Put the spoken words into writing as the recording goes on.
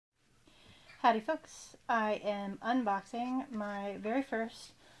Howdy folks, I am unboxing my very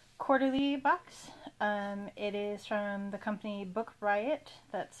first quarterly box. It is from the company Book Riot,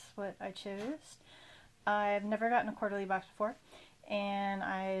 that's what I chose. I've never gotten a quarterly box before, and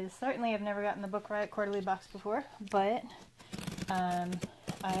I certainly have never gotten the Book Riot Quarterly box before, but I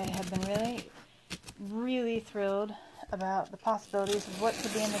have been really thrilled about the possibilities of what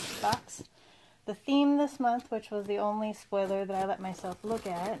could be in this box. The theme this month, which was the only spoiler that I let myself look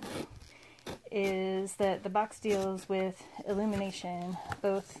at, is that the box deals with illumination,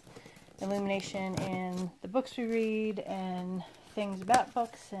 both illumination in the books we read and things about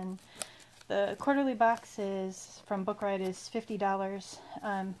books. And the quarterly box is from Book Riot is $50,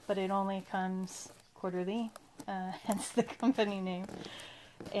 but it only comes quarterly, hence the company name.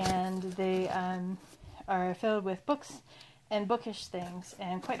 And they are filled with books and bookish things,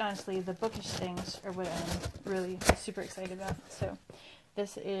 and quite honestly, the bookish things are what I'm really super excited about. So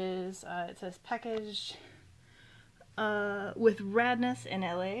this is, it says packaged with radness in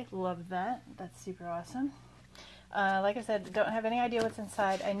LA. Love that. That's super awesome. Like I said, don't have any idea what's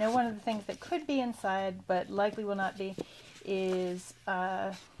inside. I know one of the things that could be inside, but likely will not be, is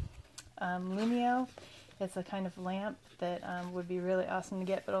Lumio. It's a kind of lamp that would be really awesome to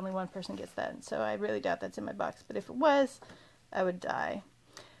get, but only one person gets that. So I really doubt that's in my box, but if it was, I would die.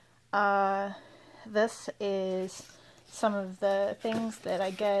 This is some of the things that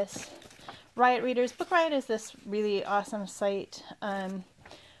I guess Riot readers... Book Riot is this really awesome site.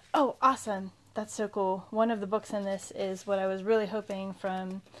 Oh, awesome. That's so cool. One of the books in this is what I was really hoping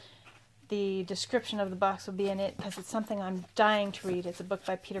from the description of the box will be in it, because it's something I'm dying to read. It's a book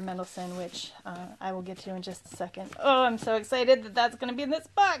by Peter Mendelsohn, which I will get to in just a second. Oh, I'm so excited that that's going to be in this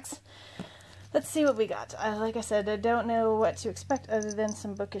box. Let's see what we got. Like I said, I don't know what to expect other than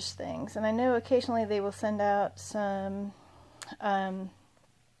some bookish things. And I know occasionally they will send out some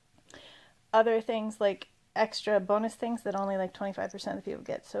other things, like extra bonus things that only like 25% of the people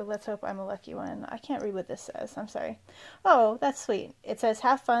get. So let's hope I'm a lucky one. I can't read what this says. I'm sorry. Oh, that's sweet. It says,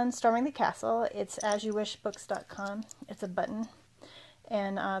 "Have fun storming the castle." It's asyouwishbooks.com. It's a button.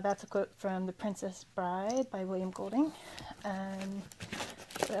 And that's a quote from The Princess Bride by William Golding.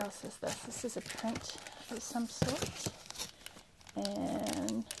 What else is this? This is a print of some sort.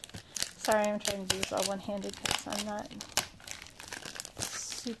 And sorry, I'm trying to do this all one-handed because I'm not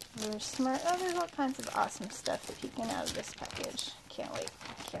super smart. Oh, there's all kinds of awesome stuff peeking out of this package. Can't wait.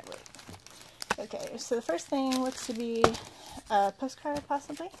 Can't wait. Okay, so the first thing looks to be a postcard,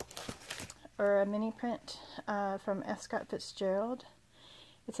 possibly, or a mini print from F. Scott Fitzgerald.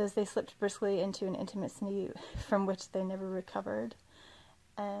 It says, "They slipped briskly into an intimacy from which they never recovered."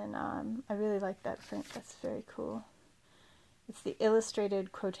 And I really like that print. That's very cool. It's the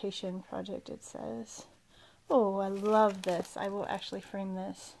Illustrated Quotation Project, it says. Oh, I love this. I will actually frame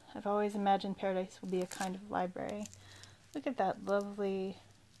this. I've always imagined Paradise will be a kind of library. Look at that lovely,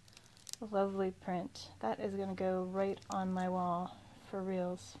 lovely print. That is going to go right on my wall for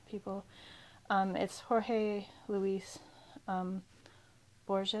reals, people. It's Jorge Luis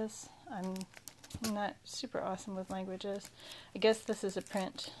Borges. I'm not super awesome with languages. I guess this is a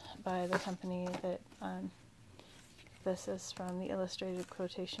print by the company that this is from, the Illustrated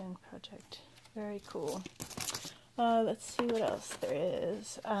Quotation Project. Very cool. Let's see what else there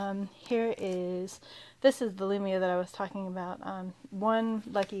is. This is the Lumia that I was talking about. One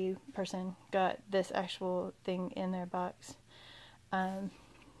lucky person got this actual thing in their box.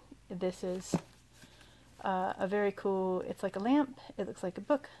 This is a very cool, it's like a lamp. It looks like a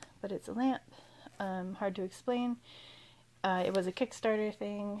book, but it's a lamp. Hard to explain. It was a Kickstarter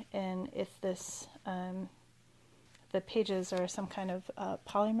thing, and it's this, the pages are some kind of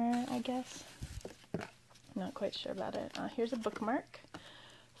polymer, I guess. Not quite sure about it. Here's a bookmark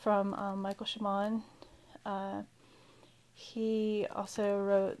from Michael Chabon. He also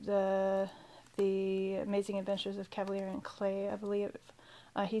wrote the Amazing Adventures of Cavalier and Clay, I believe.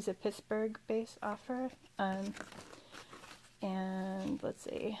 He's a Pittsburgh-based author. And let's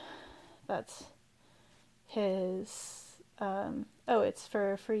see, that's his, oh, it's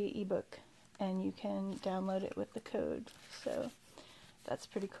for a free ebook, and you can download it with the code, so that's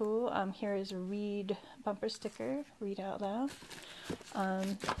pretty cool. Here is a read bumper sticker, read out loud.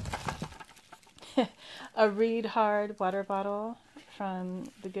 A read hard water bottle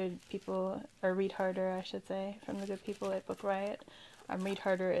from the good people, or read harder, I should say, from the good people at Book Riot. Read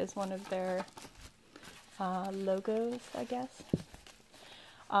harder is one of their logos, I guess.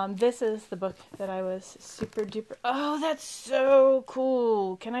 This is the book that I was super duper... Oh, that's so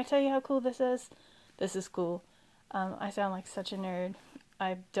cool! Can I tell you how cool this is? This is cool. I sound like such a nerd.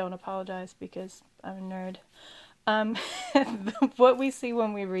 I don't apologize because I'm a nerd. Um, what we see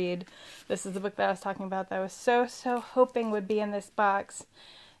when we read, this is the book that I was talking about that I was so hoping would be in this box.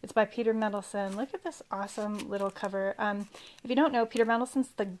 It's by Peter Mendelsohn. Look at this awesome little cover. If you don't know, Peter Mendelsohn's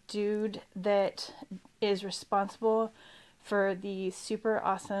the dude that is responsible for the super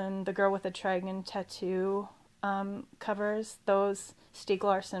awesome The Girl with the Dragon Tattoo covers, those Stieg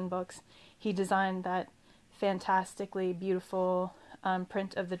Larsson books. He designed that fantastically beautiful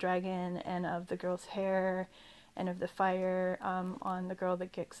print of the dragon and of the girl's hair and of the fire on the girl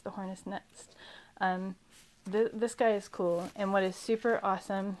that kicks the hornet's nest. This guy is cool, and what is super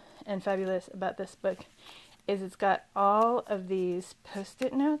awesome and fabulous about this book is it's got all of these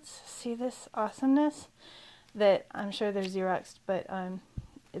post-it notes. See this awesomeness? That I'm sure they're Xeroxed, but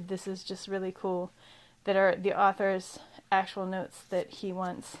this is just really cool. That are the author's actual notes that he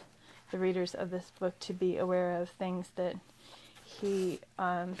wants the readers of this book to be aware of, things that he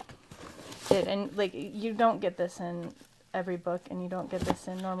did. And like, you don't get this in every book, and you don't get this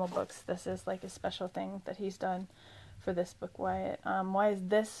in normal books. This is like a special thing that he's done for this book, Wyatt. Why is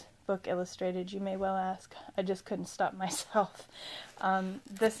this book illustrated, you may well ask? I just couldn't stop myself.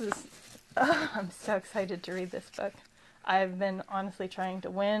 This is, I'm so excited to read this book. I've been honestly trying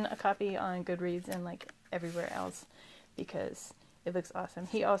to win a copy on Goodreads and like everywhere else because it looks awesome.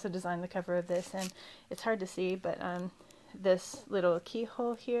 He also designed the cover of this, and it's hard to see, but this little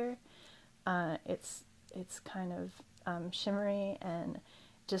keyhole here, it's kind of shimmery and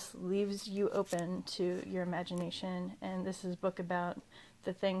just leaves you open to your imagination. And this is a book about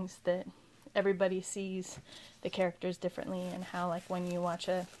the things that everybody sees the characters differently, and how like when you watch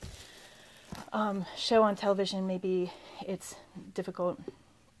a show on television, maybe it's difficult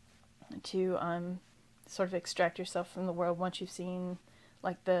to sort of extract yourself from the world once you've seen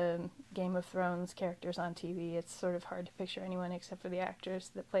like the Game of Thrones characters on TV. It's sort of hard to picture anyone except for the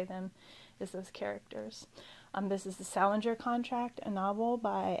actors that play them as those characters. This is The Salinger Contract, a novel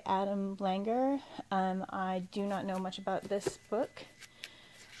by Adam Langer. I do not know much about this book.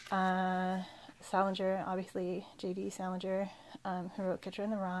 Salinger, obviously J.D. Salinger, who wrote Catcher in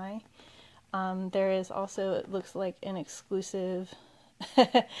the Rye. There is also, it looks like, an exclusive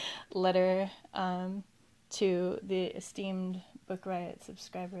letter to the esteemed Book Riot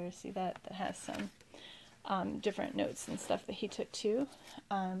subscribers. See that? That has some different notes and stuff that he took too.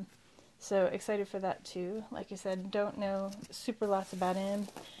 So excited for that too. Like I said, don't know super lots about him.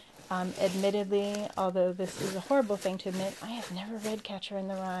 Admittedly, although this is a horrible thing to admit, I have never read Catcher in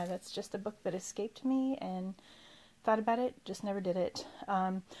the Rye. That's just a book that escaped me, and thought about it, just never did it.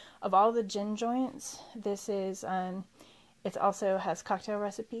 Of all the gin joints, this is, it also has cocktail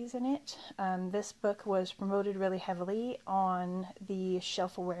recipes in it. This book was promoted really heavily on the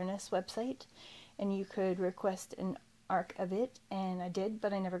Shelf Awareness website, and you could request an arc of it, and I did,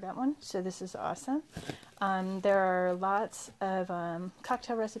 but I never got one, so this is awesome. There are lots of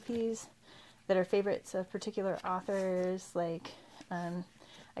cocktail recipes that are favorites of particular authors, like,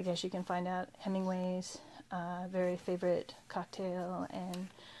 I guess you can find out Hemingway's very favorite cocktail,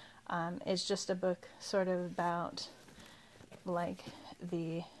 and it's just a book sort of about like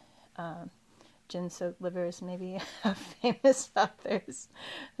the gin-soaked livers, maybe, of famous authors.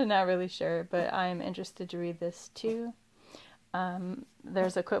 I'm not really sure, but I'm interested to read this too.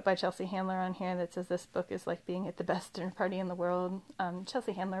 There's a quote by Chelsea Handler on here that says this book is like being at the best dinner party in the world.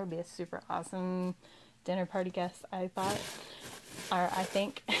 Chelsea Handler would be a super awesome dinner party guest, I thought. Or I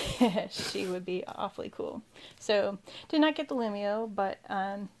think she would be awfully cool. So, did not get the Lumio, but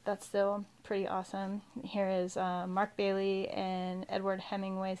that's still pretty awesome. Here is Mark Bailey and Edward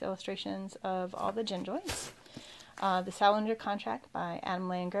Hemingway's illustrations of all the gin joints. The Salinger Contract by Adam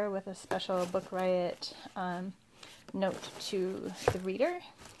Langer with a special Book Riot note to the reader.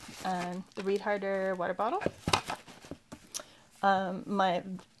 The Read Harder water bottle. My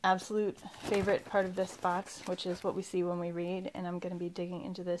absolute favorite part of this box, which is what we see when we read, and I'm going to be digging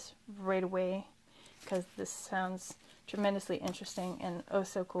into this right away because this sounds tremendously interesting and oh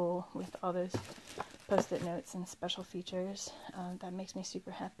so cool with all those post-it notes and special features. That makes me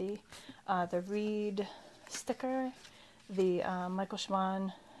super happy. The Read sticker, the Michael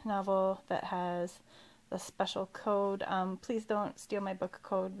Schwan novel that has the special code. Please don't steal my book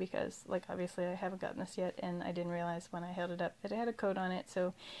code because, like, obviously I haven't gotten this yet, and I didn't realize when I held it up that it had a code on it.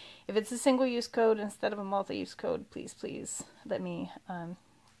 So if it's a single-use code instead of a multi-use code, please let me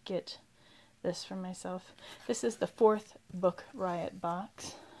get this for myself. This is the 4th Book Riot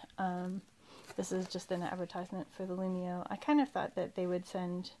box. This is just an advertisement for the Lumio. I kind of thought that they would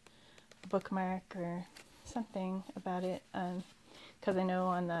send a bookmark or something about it, because I know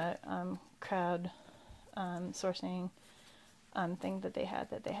on the crowd sourcing thing that they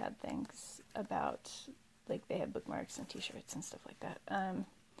had things about like they have bookmarks and t-shirts and stuff like that.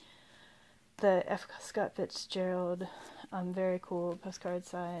 The F. Scott Fitzgerald, very cool postcard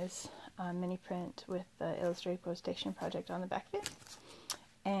size mini print with the illustrated quotation project on the back of it,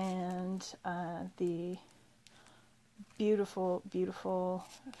 and the beautiful, beautiful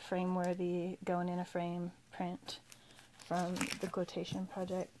frame-worthy going in a frame print from the quotation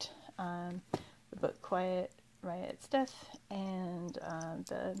project, the book Quiet Riot's Death, and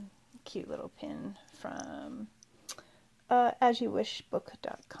the cute little pin from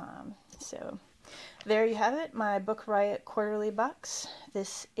asyouwishbook.com. So there you have it, my Book Riot Quarterly box.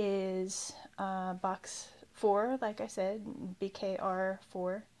 This is box 4, like I said, BKR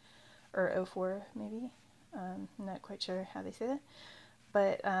 4, or 04 maybe. I'm not quite sure how they say that.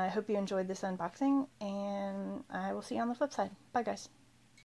 But I hope you enjoyed this unboxing, and I will see you on the flip side. Bye guys.